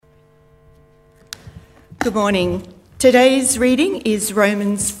Good morning. Today's reading is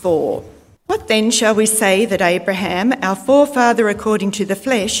Romans 4. What then shall we say that Abraham, our forefather according to the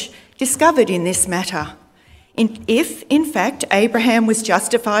flesh, discovered in this matter? If, in fact, Abraham was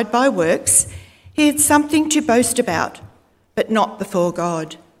justified by works, he had something to boast about, but not before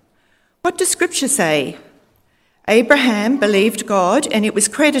God. What does Scripture say? Abraham believed God, and it was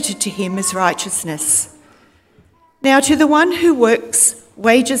credited to him as righteousness. Now, to the one who works,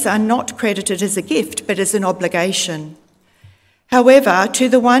 wages are not credited as a gift, but as an obligation. However, to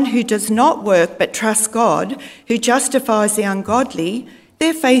the one who does not work but trusts God, who justifies the ungodly,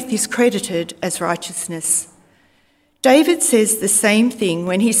 their faith is credited as righteousness. David says the same thing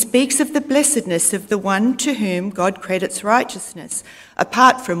when he speaks of the blessedness of the one to whom God credits righteousness,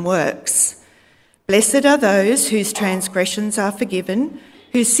 apart from works. Blessed are those whose transgressions are forgiven,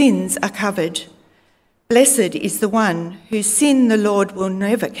 whose sins are covered. Blessed is the one whose sin the Lord will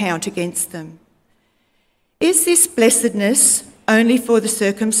never count against them. Is this blessedness only for the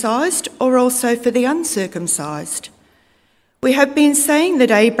circumcised or also for the uncircumcised? We have been saying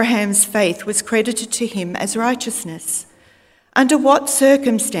that Abraham's faith was credited to him as righteousness. Under what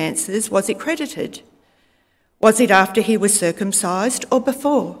circumstances was it credited? Was it after he was circumcised or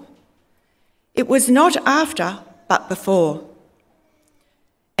before? It was not after, but before.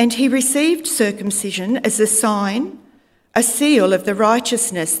 And he received circumcision as a sign, a seal of the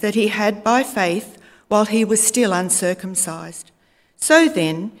righteousness that he had by faith while he was still uncircumcised. So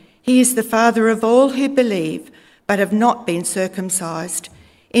then, he is the father of all who believe but have not been circumcised,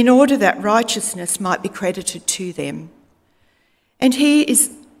 in order that righteousness might be credited to them. And he is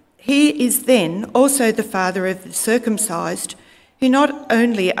then also the father of the circumcised, who not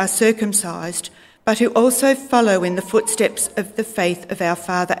only are circumcised, but who also follow in the footsteps of the faith of our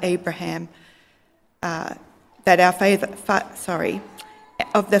father Abraham, of the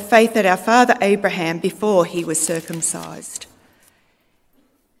faith that our father Abraham before he was circumcised.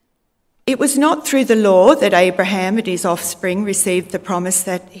 It was not through the law that Abraham and his offspring received the promise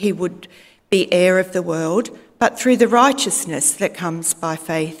that he would be heir of the world, but through the righteousness that comes by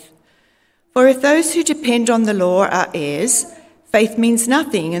faith. For if those who depend on the law are heirs, faith means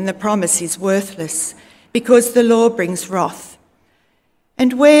nothing and the promise is worthless, because the law brings wrath.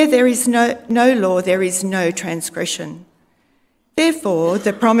 And where there is no law, there is no transgression. Therefore,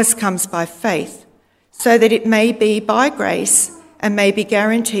 the promise comes by faith, so that it may be by grace and may be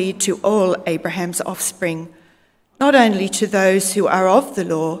guaranteed to all Abraham's offspring, not only to those who are of the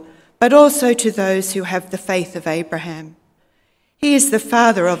law, but also to those who have the faith of Abraham. He is the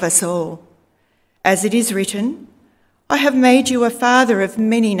father of us all. As it is written, I have made you a father of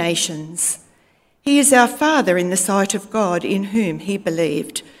many nations. He is our father in the sight of God in whom he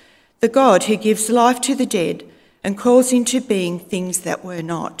believed, the God who gives life to the dead and calls into being things that were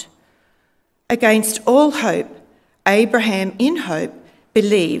not. Against all hope, Abraham in hope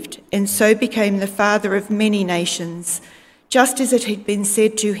believed and so became the father of many nations, just as it had been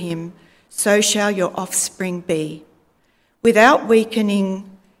said to him, so shall your offspring be. Without weakening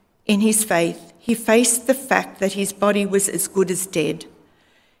in his faith, he faced the fact that his body was as good as dead,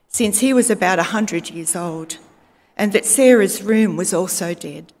 since he was about 100 years old, and that Sarah's womb was also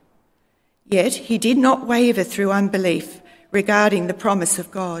dead. Yet he did not waver through unbelief regarding the promise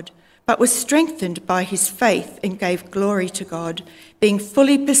of God, but was strengthened by his faith and gave glory to God, being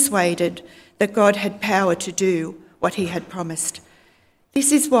fully persuaded that God had power to do what he had promised.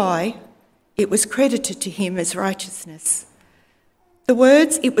 This is why it was credited to him as righteousness. The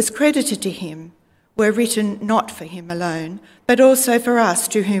words "it was credited to him" were written not for him alone, but also for us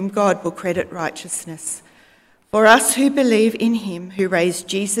to whom God will credit righteousness. For us who believe in him who raised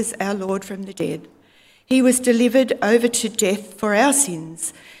Jesus our Lord from the dead. He was delivered over to death for our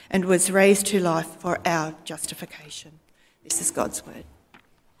sins and was raised to life for our justification. This is God's word.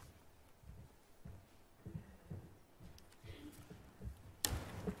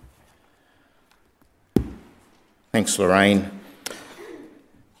 Thanks, Lorraine.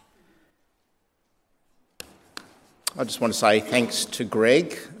 I just want to say thanks to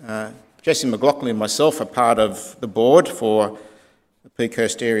Greg. Jesse McLaughlin and myself are part of the board for the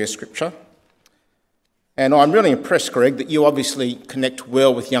Peakhurst Area Scripture. And I'm really impressed, Greg, that you obviously connect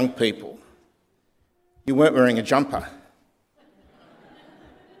well with young people. You weren't wearing a jumper.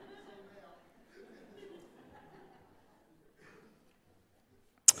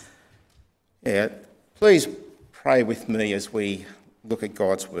 Yeah, please pray with me as we look at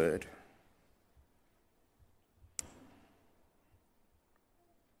God's word.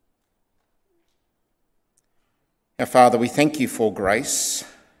 Our Father, we thank you for grace,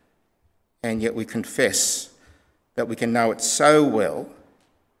 and yet we confess that we can know it so well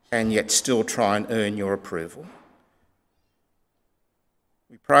and yet still try and earn your approval.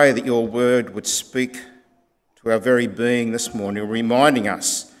 We pray that your word would speak to our very being this morning, reminding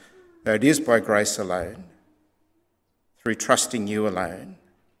us that it is by grace alone, through trusting you alone.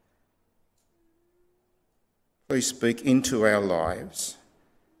 Please speak into our lives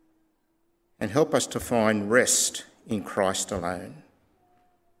and help us to find rest in Christ alone.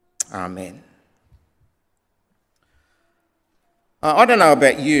 Amen. I don't know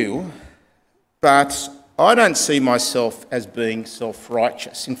about you, but I don't see myself as being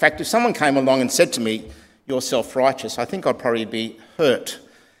self-righteous. In fact, if someone came along and said to me, "You're self-righteous," I think I'd probably be hurt.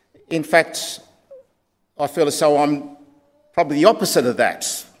 In fact, I feel as though I'm probably the opposite of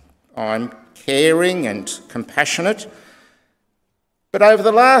that. I'm caring and compassionate. But over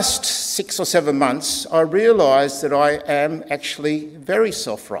the last 6 or 7 months, I realised that I am actually very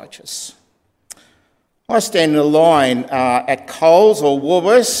self-righteous. I stand in a line at Coles or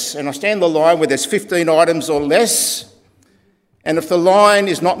Woolworths, and I stand in the line where there's 15 items or less, and if the line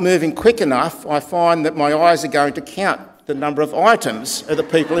is not moving quick enough, I find that my eyes are going to count the number of items of the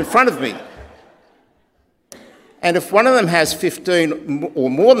people in front of me. And if one of them has 15 or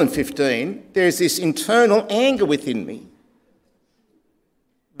more than 15, there's this internal anger within me.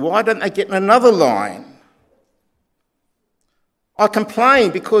 Why don't they get in another line? I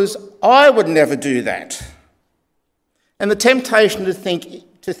complain because I would never do that. And the temptation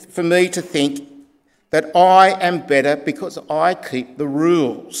for me to think that I am better because I keep the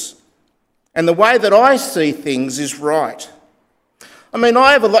rules. And the way that I see things is right. I mean,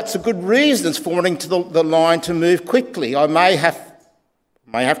 I have lots of good reasons for wanting the line to move quickly. I may have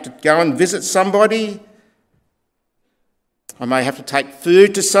to go and visit somebody. I may have to take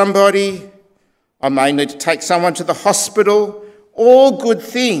food to somebody. I may need to take someone to the hospital. All good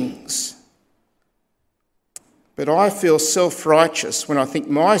things. But I feel self-righteous when I think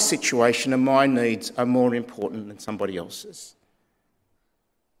my situation and my needs are more important than somebody else's.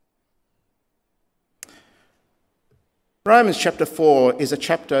 Romans chapter 4 is a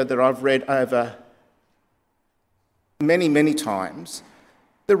chapter that I've read over many, many times.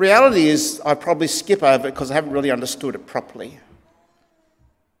 The reality is I probably skip over it because I haven't really understood it properly.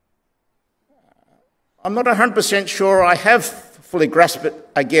 I'm not 100% sure I have fully grasped it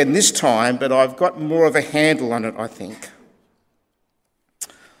again this time, but I've got more of a handle on it, I think.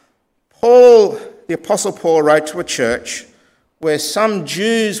 The Apostle Paul wrote to a church where some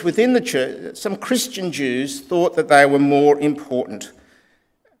Jews within the church, some Christian Jews, thought that they were more important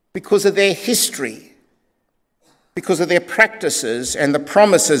because of their history, because of their practices and the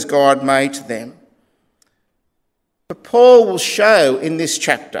promises God made to them. But Paul will show in this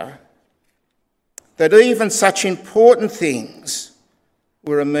chapter that even such important things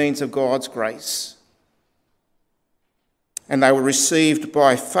were a means of God's grace. And they were received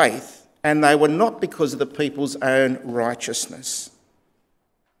by faith, and they were not because of the people's own righteousness.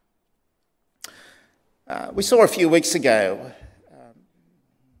 We saw a few weeks ago,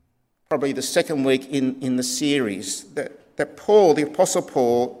 probably the second week in the series, that Paul, the Apostle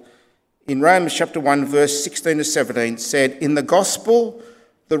Paul, in Romans chapter 1, verse 16 to 17, said, "In the gospel,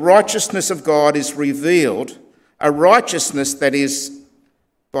 the righteousness of God is revealed, a righteousness that is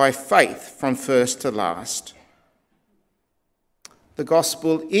by faith from first to last." The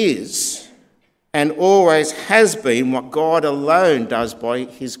gospel is and always has been what God alone does by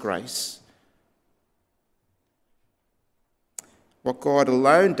his grace. What God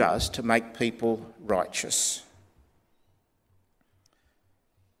alone does to make people righteous.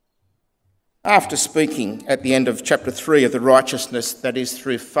 After speaking at the end of chapter 3 of the righteousness that is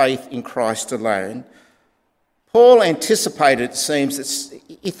through faith in Christ alone, Paul anticipated, it seems, that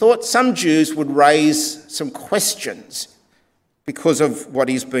he thought some Jews would raise some questions because of what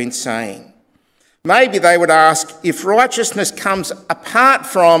he's been saying. Maybe they would ask if righteousness comes apart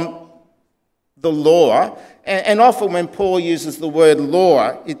from the law, and often when Paul uses the word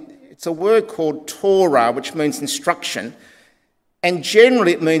law, it's a word called Torah, which means instruction, and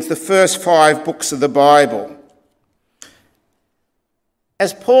generally it means the first 5 books of the Bible.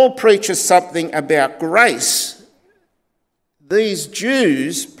 As Paul preaches something about grace, these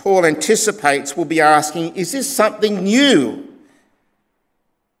Jews, Paul anticipates, will be asking, is this something new?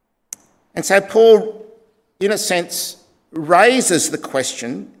 And so Paul, in a sense, raises the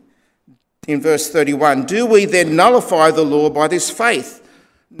question in verse 31, do we then nullify the law by this faith?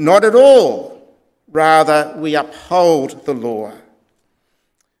 Not at all. Rather, we uphold the law.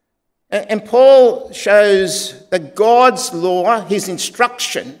 And Paul shows that God's law, his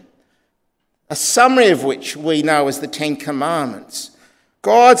instruction, a summary of which we know as the 10 Commandments,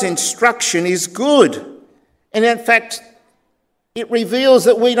 God's instruction is good. And in fact, It reveals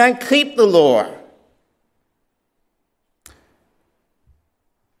that we don't keep the law.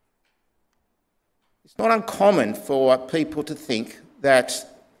 It's not uncommon for people to think that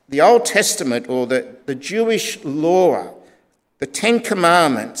the Old Testament or the Jewish law, the Ten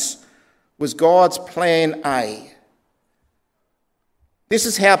Commandments, was God's plan A. This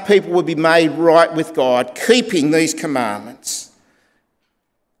is how people would be made right with God, keeping these commandments.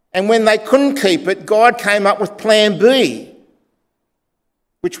 And when they couldn't keep it, God came up with plan B,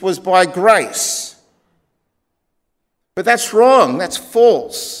 which was by grace. But that's wrong, that's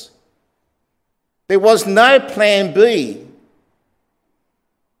false. There was no plan B.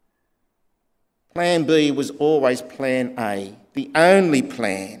 Plan B was always plan A, the only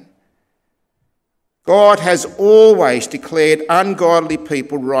plan. God has always declared ungodly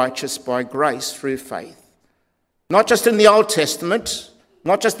people righteous by grace through faith. Not just in the Old Testament,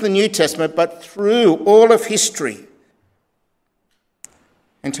 not just in the New Testament, but through all of history.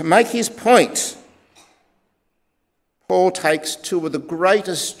 And to make his point, Paul takes two of the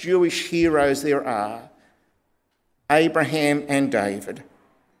greatest Jewish heroes there are, Abraham and David.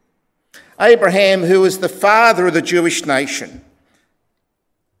 Abraham, who was the father of the Jewish nation,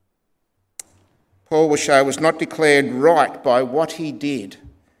 Paul will show was not declared right by what he did.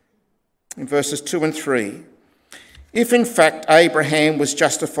 In verses 2 and 3, if in fact Abraham was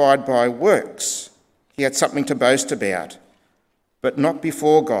justified by works, he had something to boast about, but not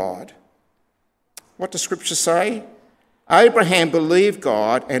before God. What does Scripture say? Abraham believed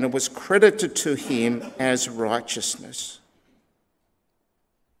God and it was credited to him as righteousness.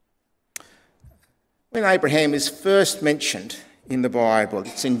 When Abraham is first mentioned in the Bible,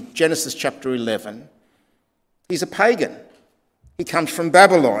 it's in Genesis chapter 11. He's a pagan. He comes from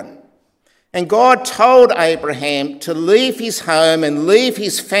Babylon. And God told Abraham to leave his home and leave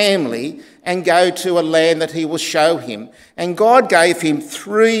his family and go to a land that he will show him. And God gave him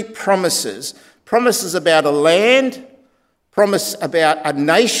 3 promises. Promises about a land, promise about a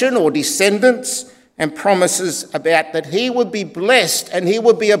nation or descendants, and promises about that he would be blessed and he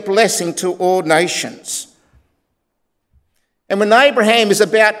would be a blessing to all nations. And when Abraham is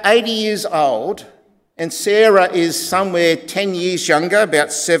about 80 years old and Sarah is somewhere 10 years younger,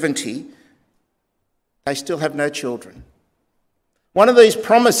 about 70, they still have no children. One of these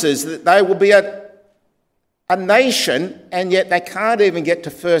promises that they will be a nation and yet they can't even get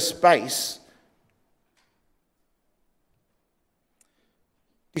to first base.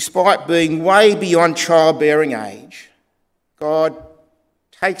 Despite being way beyond childbearing age, God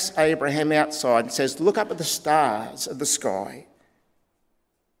takes Abraham outside and says, look up at the stars of the sky.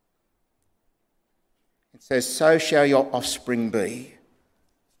 It says, so shall your offspring be.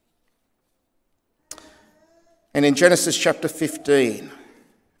 And in Genesis chapter 15,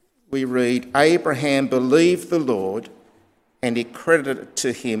 we read, Abraham believed the Lord and it credited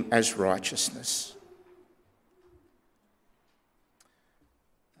to him as righteousness.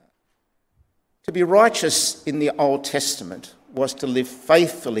 To be righteous in the Old Testament was to live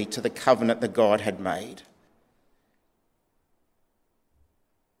faithfully to the covenant that God had made.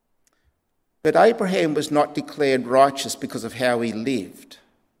 But Abraham was not declared righteous because of how he lived.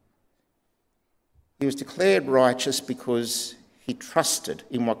 He was declared righteous because he trusted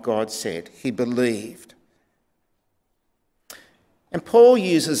in what God said. He believed. And Paul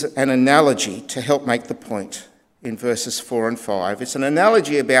uses an analogy to help make the point in verses 4 and 5. It's an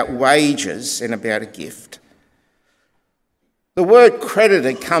analogy about wages and about a gift. The word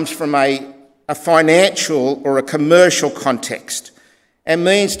credited comes from a financial or a commercial context and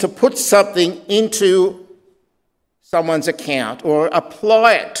means to put something into someone's account or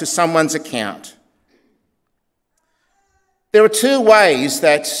apply it to someone's account. There are 2 ways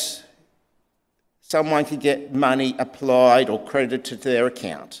that someone can get money applied or credited to their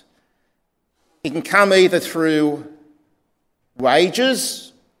account. It can come either through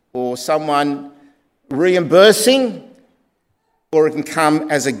wages or someone reimbursing, or it can come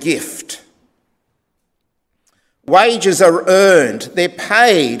as a gift. Wages are earned, they're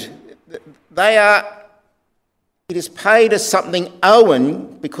paid. It is paid as something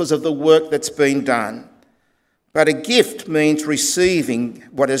owing because of the work that's been done. But a gift means receiving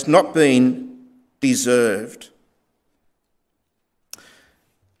what has not been deserved.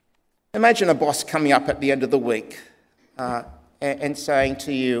 Imagine a boss coming up at the end of the week and saying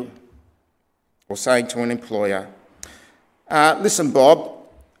to you, or saying to an employer, listen, Bob,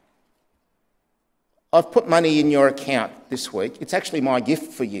 I've put money in your account this week. It's actually my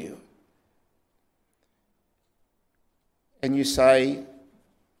gift for you. And you say,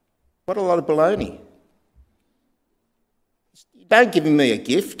 what a lot of baloney. Don't give me a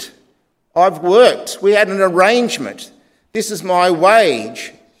gift. I've worked. We had an arrangement. This is my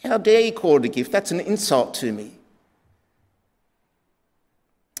wage. How dare you call it a gift? That's an insult to me.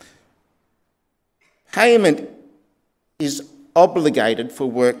 Payment is obligated for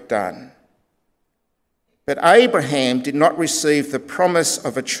work done. But Abraham did not receive the promise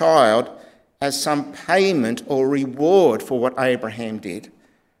of a child as some payment or reward for what Abraham did.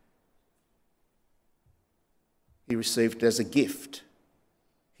 He received it as a gift.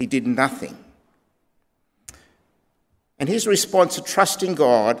 He did nothing. And his response to trusting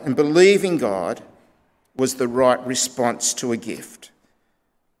God and believing God was the right response to a gift.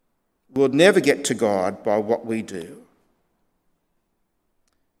 We'll never get to God by what we do.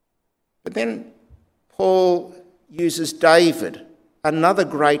 But then Paul uses David, another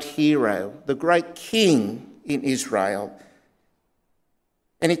great hero, the great king in Israel.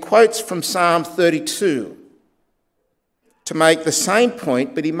 And he quotes from Psalm 32 to make the same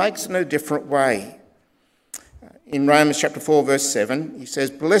point, but he makes it in a different way. In Romans chapter 4, verse 7, he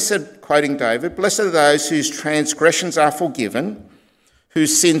says, "Blessed," quoting David, "blessed are those whose transgressions are forgiven,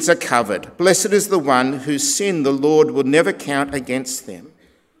 whose sins are covered. Blessed is the one whose sin the Lord will never count against them."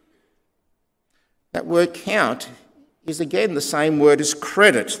 That word count is again the same word as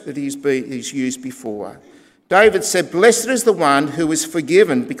credit that he's used before. David said, "Blessed is the one who is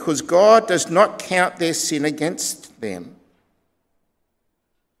forgiven, because God does not count their sin against them."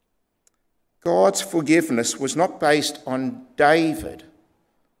 God's forgiveness was not based on David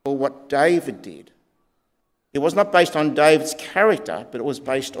or what David did. It was not based on David's character, but it was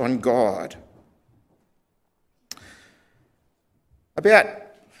based on God. About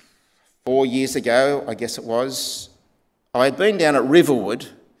 4 years ago, I guess it was, I had been down at Riverwood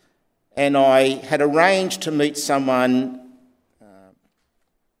and I had arranged to meet someone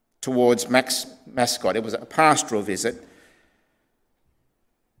towards Mascot. It was a pastoral visit.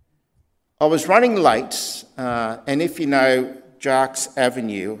 I was running late, and if you know Jarks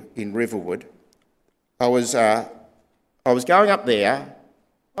Avenue in Riverwood, I was going up there.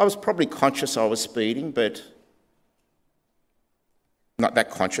 I was probably conscious I was speeding, but not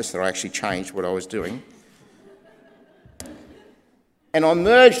that conscious that I actually changed what I was doing. And I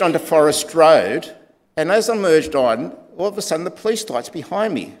merged onto Forest Road, and as I merged on, all of a sudden the police lights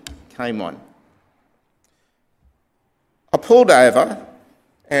behind me came on. I pulled over,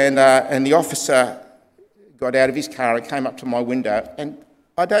 and the officer got out of his car and came up to my window, and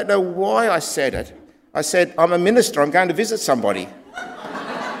I don't know why I said it. I said, "I'm a minister, I'm going to visit somebody."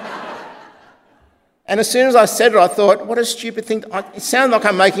 And as soon as I said it, I thought, what a stupid thing. It sounded like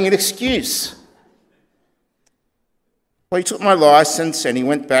I'm making an excuse. Well, he took my licence and he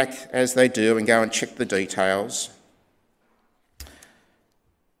went back, as they do, and go and check the details.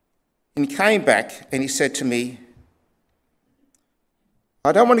 And he came back and he said to me,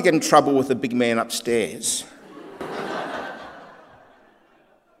 "I don't want to get in trouble with the big man upstairs.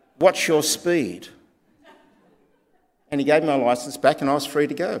 What's your speed?" And he gave me my licence back and I was free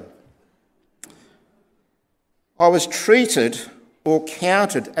to go. I was treated or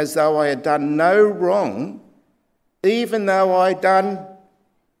counted as though I had done no wrong, even though I'd done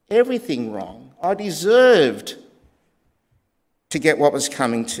everything wrong. I deserved to get what was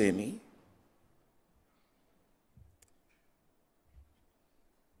coming to me.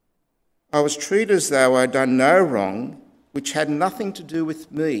 I was treated as though I'd done no wrong, which had nothing to do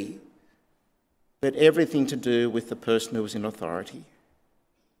with me, but everything to do with the person who was in authority.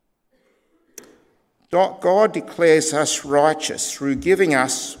 God declares us righteous through giving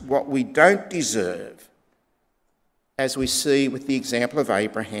us what we don't deserve, as we see with the example of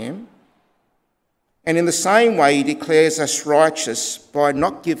Abraham. And in the same way, he declares us righteous by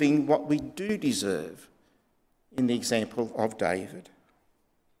not giving what we do deserve, in the example of David.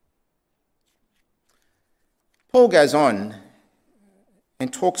 Paul goes on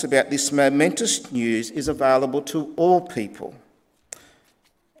and talks about this momentous news is available to all people.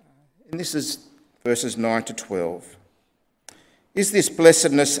 And this is verses 9 to 12. "Is this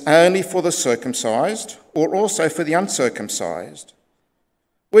blessedness only for the circumcised, or also for the uncircumcised?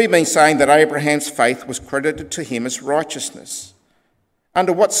 We've been saying that Abraham's faith was credited to him as righteousness.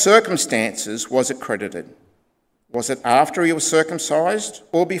 Under what circumstances was it credited? Was it after he was circumcised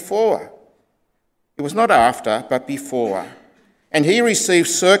or before? It was not after, but before. And he received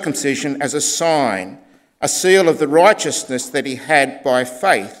circumcision as a sign, a seal of the righteousness that he had by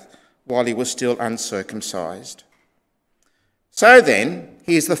faith while he was still uncircumcised. So then,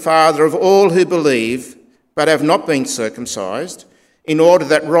 he is the father of all who believe but have not been circumcised, in order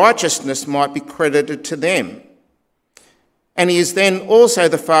that righteousness might be credited to them. And he is then also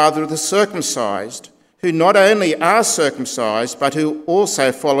the father of the circumcised, who not only are circumcised, but who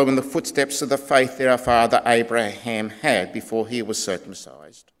also follow in the footsteps of the faith that our father Abraham had before he was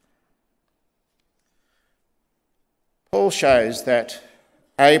circumcised. Paul shows that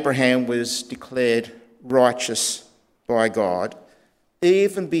Abraham was declared righteous by God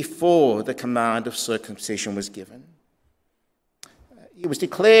even before the command of circumcision was given. He was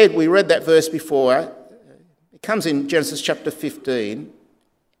declared, we read that verse before, it comes in Genesis chapter 15,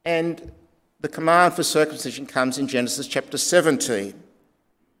 and the command for circumcision comes in Genesis chapter 17.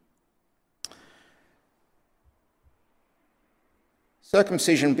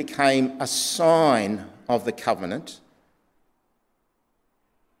 Circumcision became a sign of the covenant,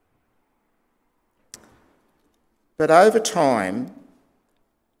 but over time,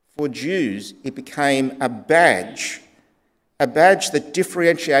 for Jews, it became a badge that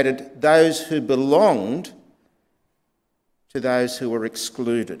differentiated those who belonged to those who were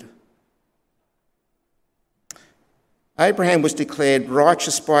excluded. Abraham was declared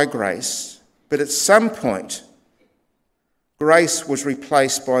righteous by grace, but at some point, grace was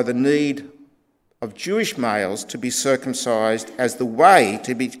replaced by the need of Jewish males to be circumcised as the way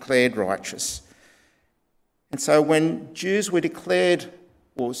to be declared righteous. And so when Jews were declared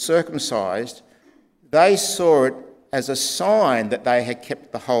or circumcised, they saw it as a sign that they had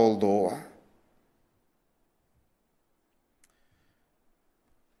kept the whole law.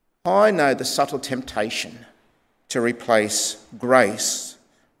 I know the subtle temptation to replace grace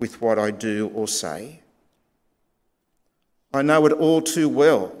with what I do or say. I know it all too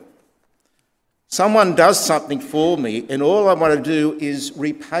well. Someone does something for me and all I want to do is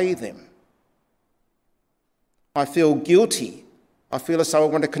repay them. I feel guilty. I feel as though I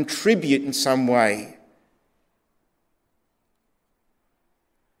want to contribute in some way.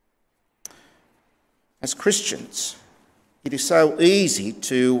 As Christians, it is so easy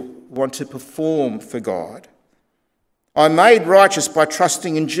to want to perform for God. I'm made righteous by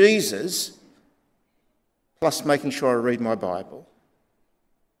trusting in Jesus, plus making sure I read my Bible.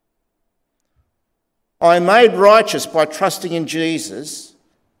 I'm made righteous by trusting in Jesus,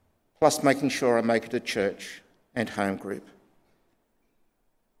 plus making sure I make it to church and home group.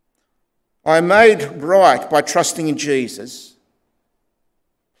 I'm made right by trusting in Jesus,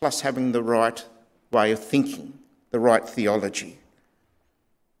 plus having the right way of thinking, the right theology.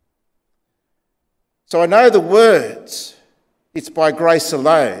 So I know the words, it's by grace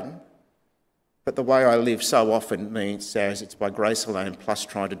alone, but the way I live so often means as it's by grace alone plus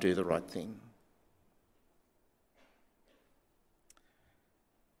trying to do the right thing.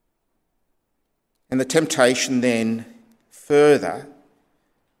 And the temptation then further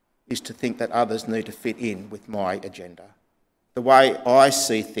is to think that others need to fit in with my agenda. The way I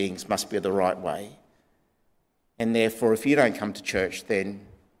see things must be the right way. And therefore, if you don't come to church, then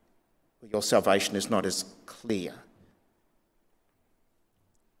your salvation is not as clear.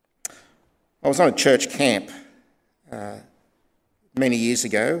 I was on a church camp many years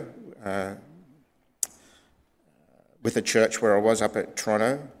ago with a church where I was up at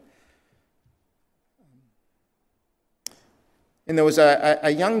Toronto. And there was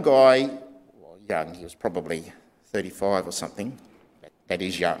a young guy, well, young, he was probably 35 or something. That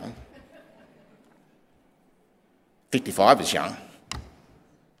is young. 55 is young.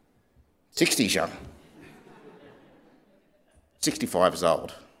 60 is young. 65 is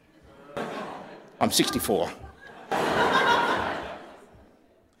old. I'm 64.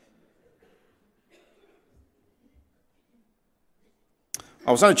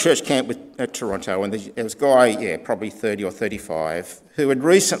 I was on a church camp at Toronto, and there was a guy, probably 30 or 35, who had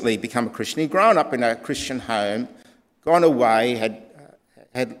recently become a Christian. He'd grown up in a Christian home, gone away,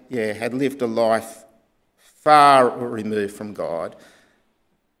 had lived a life far removed from God.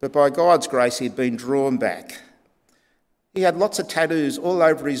 But by God's grace, he'd been drawn back. He had lots of tattoos all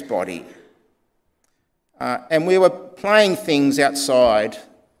over his body. And we were playing things outside,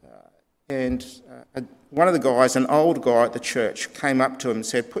 and one of the guys, an old guy at the church, came up to him and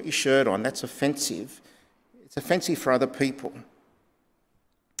said, "Put your shirt on, that's offensive. It's offensive for other people."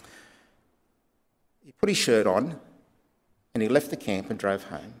 He put his shirt on and he left the camp and drove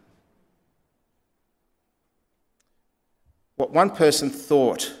home. What one person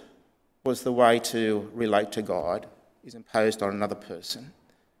thought was the way to relate to God is imposed on another person.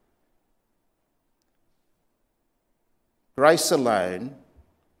 Grace alone,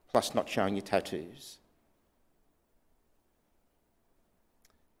 plus not showing your tattoos.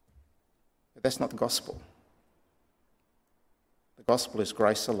 But that's not the gospel. The gospel is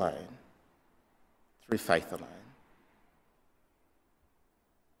grace alone, through faith alone.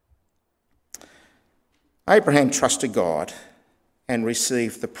 Abraham trusted God and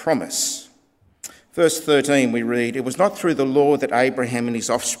received the promise. Verse 13 we read, "It was not through the law that Abraham and his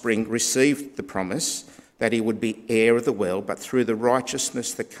offspring received the promise that he would be heir of the world, but through the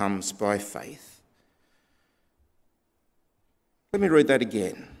righteousness that comes by faith." Let me read that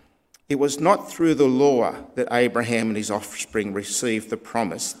again. "It was not through the law that Abraham and his offspring received the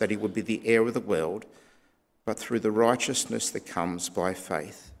promise that he would be the heir of the world, but through the righteousness that comes by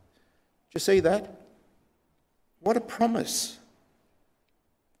faith." Do you see that? What a promise.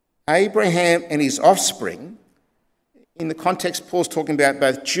 Abraham and his offspring, in the context Paul's talking about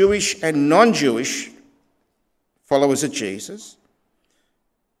both Jewish and non-Jewish followers of Jesus,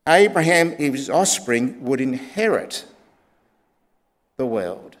 Abraham and his offspring would inherit the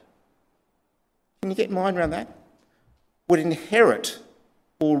world. Can you get your mind around that? Would inherit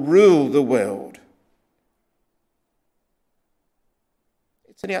or rule the world.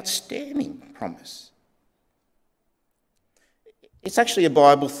 It's an outstanding promise. It's actually a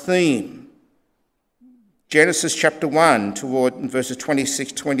Bible theme. Genesis chapter 1, toward verses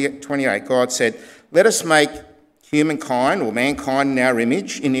 26, 28, God said, "Let us make humankind or mankind in our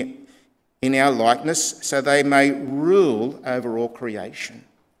image, in our likeness, so they may rule over all creation."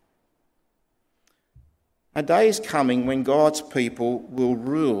 A day is coming when God's people will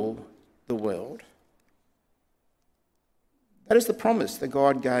rule the world. That is the promise that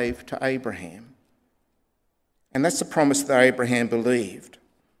God gave to Abraham. And that's the promise that Abraham believed.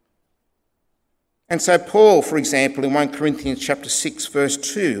 And so Paul, for example, in 1 Corinthians chapter 6, verse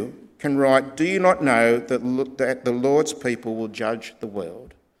 2, can write, "Do you not know that the Lord's people will judge the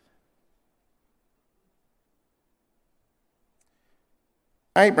world?"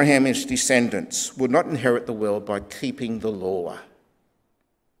 Abraham and his descendants would not inherit the world by keeping the law,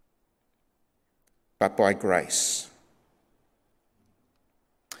 but by grace.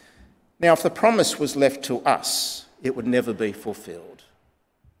 Now, if the promise was left to us, it would never be fulfilled.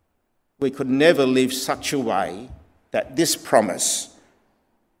 We could never live such a way that this promise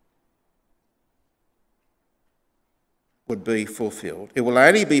would be fulfilled. It will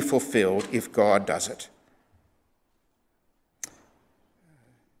only be fulfilled if God does it.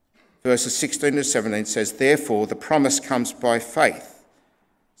 Verses 16 to 17 says, "Therefore the promise comes by faith,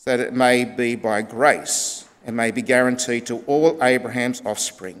 so that it may be by grace and may be guaranteed to all Abraham's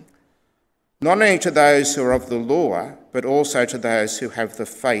offspring, not only to those who are of the law, but also to those who have the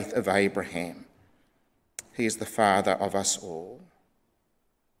faith of Abraham. He is the father of us all."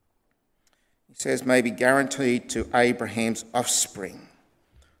 He says, "may be guaranteed to Abraham's offspring."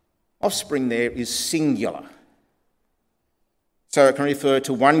 Offspring there is singular. So it can refer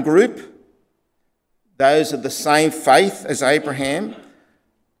to one group, those of the same faith as Abraham,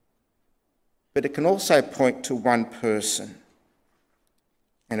 but it can also point to one person.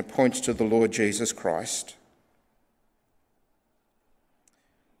 And it points to the Lord Jesus Christ.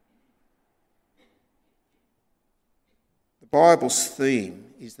 The Bible's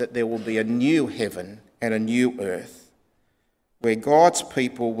theme is that there will be a new heaven and a new earth where God's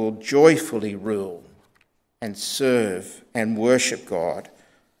people will joyfully rule and serve and worship God,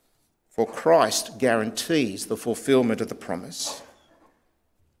 for Christ guarantees the fulfilment of the promise.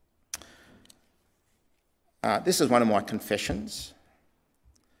 This is one of my confessions.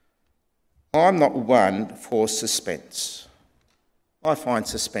 I'm not one for suspense. I find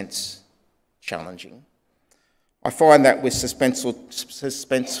suspense challenging. I find that with suspenseful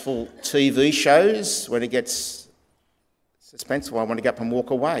TV shows, when it gets suspenseful, I want to get up and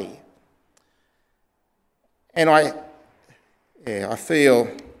walk away. And I feel,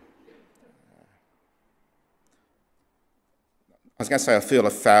 I feel a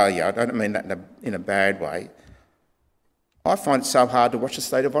failure. I don't mean that in a bad way. I find it so hard to watch The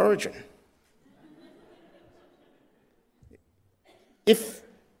State of Origin. If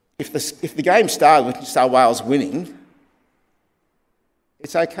the game started with New South Wales winning,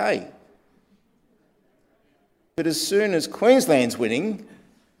 it's okay. But as soon as Queensland's winning,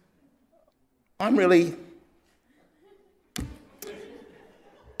 I'm really...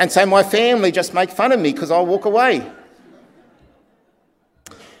 And so my family just make fun of me because I'll walk away.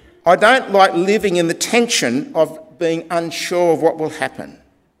 I don't like living in the tension of being unsure of what will happen.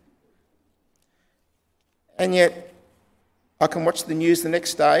 And yet, I can watch the news the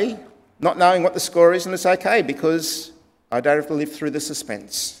next day, not knowing what the score is, and it's okay because I don't have to live through the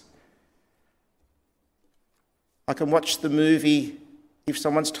suspense. I can watch the movie if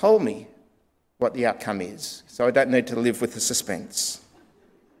someone's told me what the outcome is, so I don't need to live with the suspense.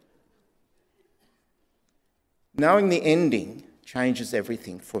 Knowing the ending changes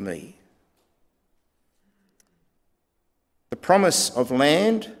everything for me. The promise of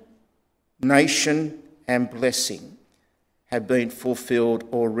land, nation, and blessing have been fulfilled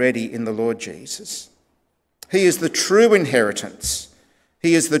already in the Lord Jesus. He is the true inheritance.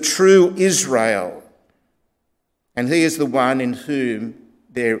 He is the true Israel. And he is the one in whom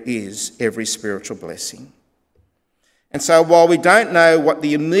there is every spiritual blessing. And so while we don't know what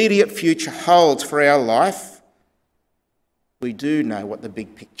the immediate future holds for our life, we do know what the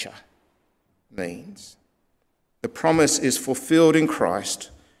big picture means. The promise is fulfilled in Christ,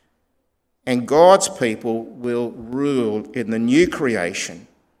 and God's people will rule in the new creation,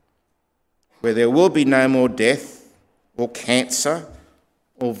 where there will be no more death or cancer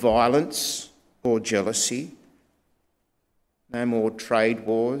or violence or jealousy, no more trade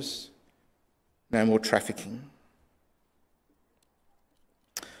wars, no more trafficking.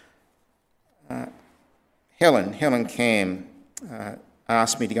 Helen Cam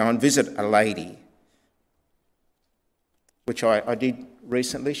asked me to go and visit a lady, which I did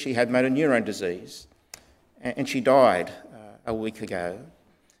recently. She had motor neurone disease, and she died a week ago,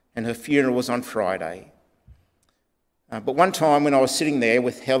 and her funeral was on Friday. But one time when I was sitting there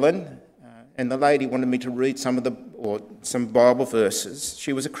with Helen, and the lady wanted me to read some Bible verses.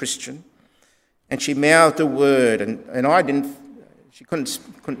 She was a Christian, and she mouthed a word, and I didn't. She couldn't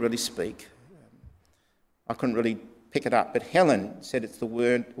really speak. I couldn't really pick it up, but Helen said it's the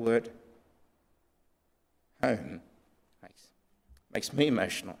word home. Makes me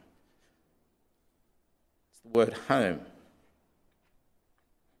emotional. It's the word home.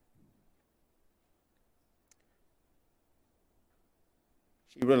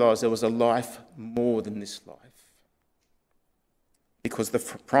 She realised there was a life more than this life, because the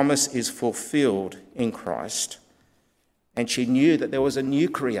promise is fulfilled in Christ, and she knew that there was a new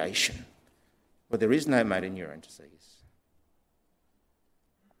creation where there is no motor neurone disease.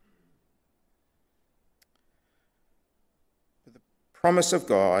 The promise of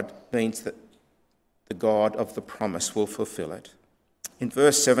God means that the God of the promise will fulfill it. In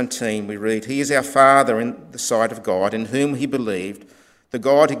verse 17 we read, "He is our Father in the sight of God, in whom he believed, the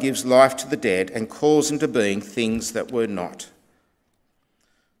God who gives life to the dead and calls into being things that were not."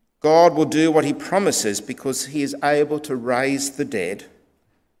 God will do what he promises because he is able to raise the dead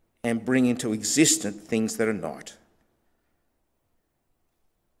and bring into existence things that are not.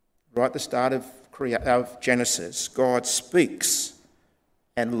 Right at the start of Genesis, God speaks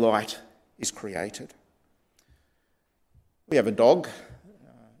and light is created. We have a dog.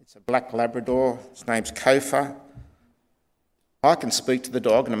 It's a black Labrador. His name's Kofa. I can speak to the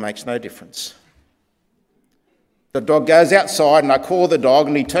dog and it makes no difference. The dog goes outside and I call the dog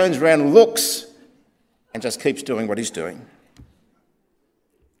and he turns around and looks and just keeps doing what he's doing.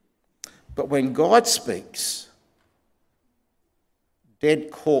 But when God speaks,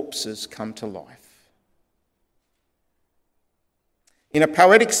 dead corpses come to life. In a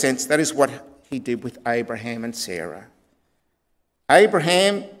poetic sense, that is what he did with Abraham and Sarah.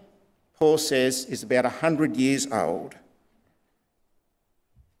 Abraham, Paul says, is about 100 years old.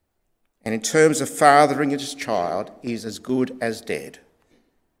 And in terms of fathering his child, he is as good as dead.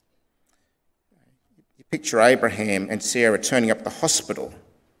 You picture Abraham and Sarah turning up the hospital,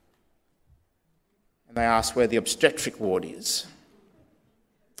 and they ask where the obstetric ward is.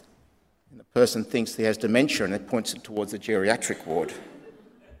 And the person thinks he has dementia and it points it towards the geriatric ward.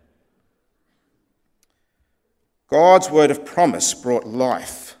 God's word of promise brought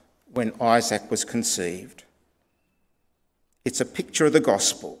life when Isaac was conceived. It's a picture of the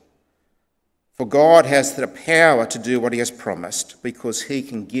gospel. For God has the power to do what he has promised because he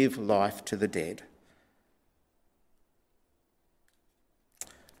can give life to the dead.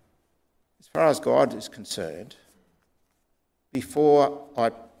 As far as God is concerned, before I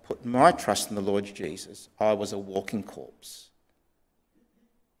put my trust in the Lord Jesus, I was a walking corpse.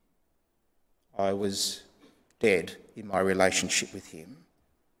 I was dead in my relationship with him.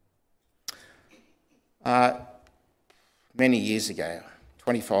 Many years ago,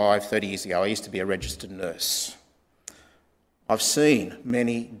 25, 30 years ago, I used to be a registered nurse. I've seen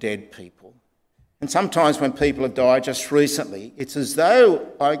many dead people. And sometimes when people have died just recently, it's as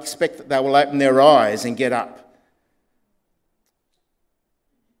though I expect that they will open their eyes and get up.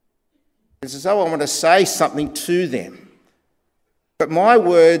 It's as though I want to say something to them. But my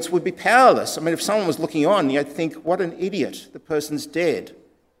words would be powerless. I mean, if someone was looking on, you'd think, what an idiot, the person's dead.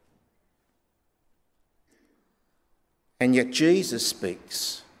 And yet Jesus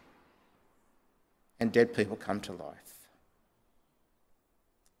speaks, and dead people come to life.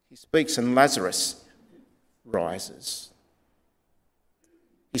 He speaks and Lazarus rises.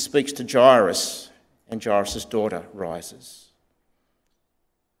 He speaks to Jairus, and Jairus' daughter rises.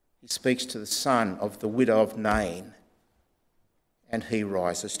 He speaks to the son of the widow of Nain, and he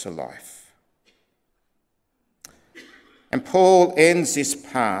rises to life. And Paul ends this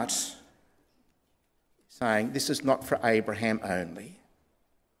part saying, this is not for Abraham only.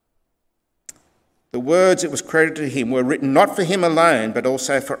 The words that was credited to him were written not for him alone, but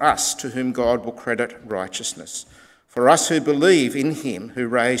also for us, to whom God will credit righteousness. For us who believe in him who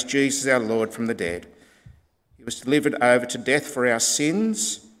raised Jesus our Lord from the dead. He was delivered over to death for our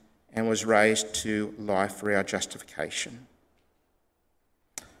sins and was raised to life for our justification.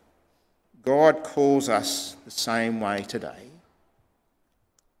 God calls us the same way today.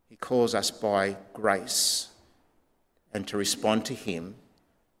 He calls us by grace and to respond to him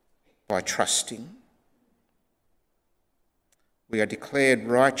by trusting. We are declared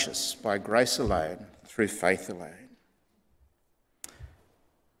righteous by grace alone, through faith alone.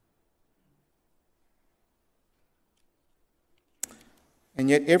 And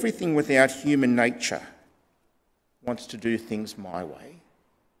yet everything without human nature wants to do things my way.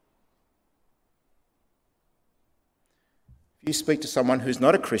 If you speak to someone who's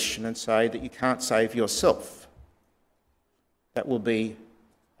not a Christian and say that you can't save yourself, that will be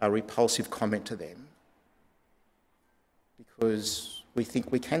a repulsive comment to them, because we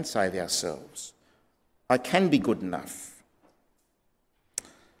think we can save ourselves. I can be good enough.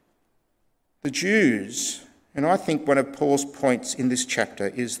 The Jews, and I think one of Paul's points in this chapter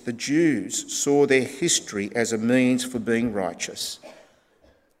is the Jews saw their history as a means for being righteous.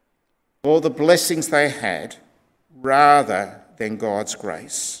 All the blessings they had rather than God's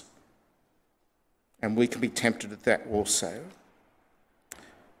grace. And we can be tempted at that also.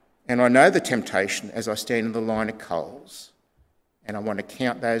 And I know the temptation as I stand in the line of Coles and I want to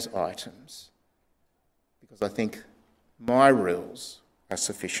count those items because I think my rules are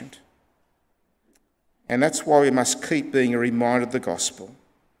sufficient. And that's why we must keep being reminded of the gospel.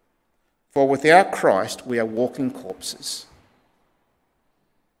 For without Christ, we are walking corpses.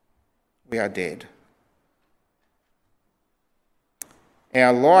 We are dead.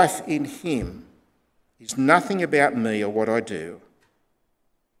 Our life in him is nothing about me or what I do.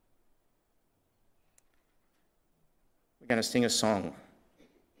 We're going to sing a song.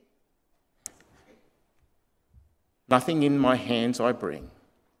 Nothing in my hands I bring,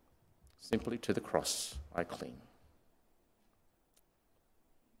 simply to the cross I cling.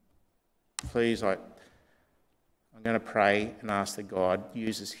 Please, I'm going to pray and ask that God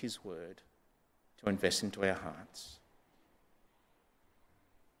uses his word to invest into our hearts.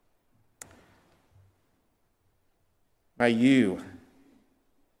 May you,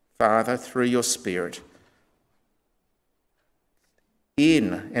 Father, through your Spirit,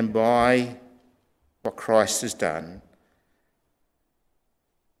 in and by what Christ has done,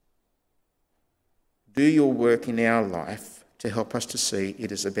 do your work in our life to help us to see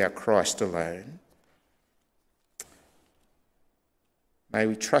it is about Christ alone. May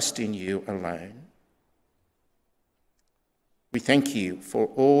we trust in you alone. We thank you for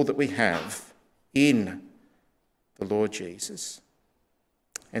all that we have in the Lord Jesus.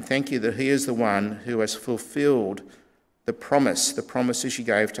 And thank you that he is the one who has fulfilled the promises you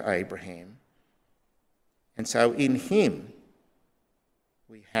gave to Abraham. And so in him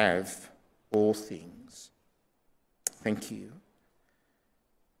we have all things. Thank you.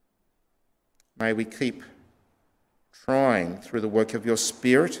 May we keep trying through the work of your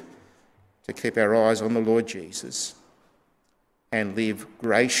Spirit to keep our eyes on the Lord Jesus and live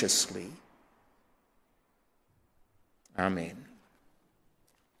graciously. Amen.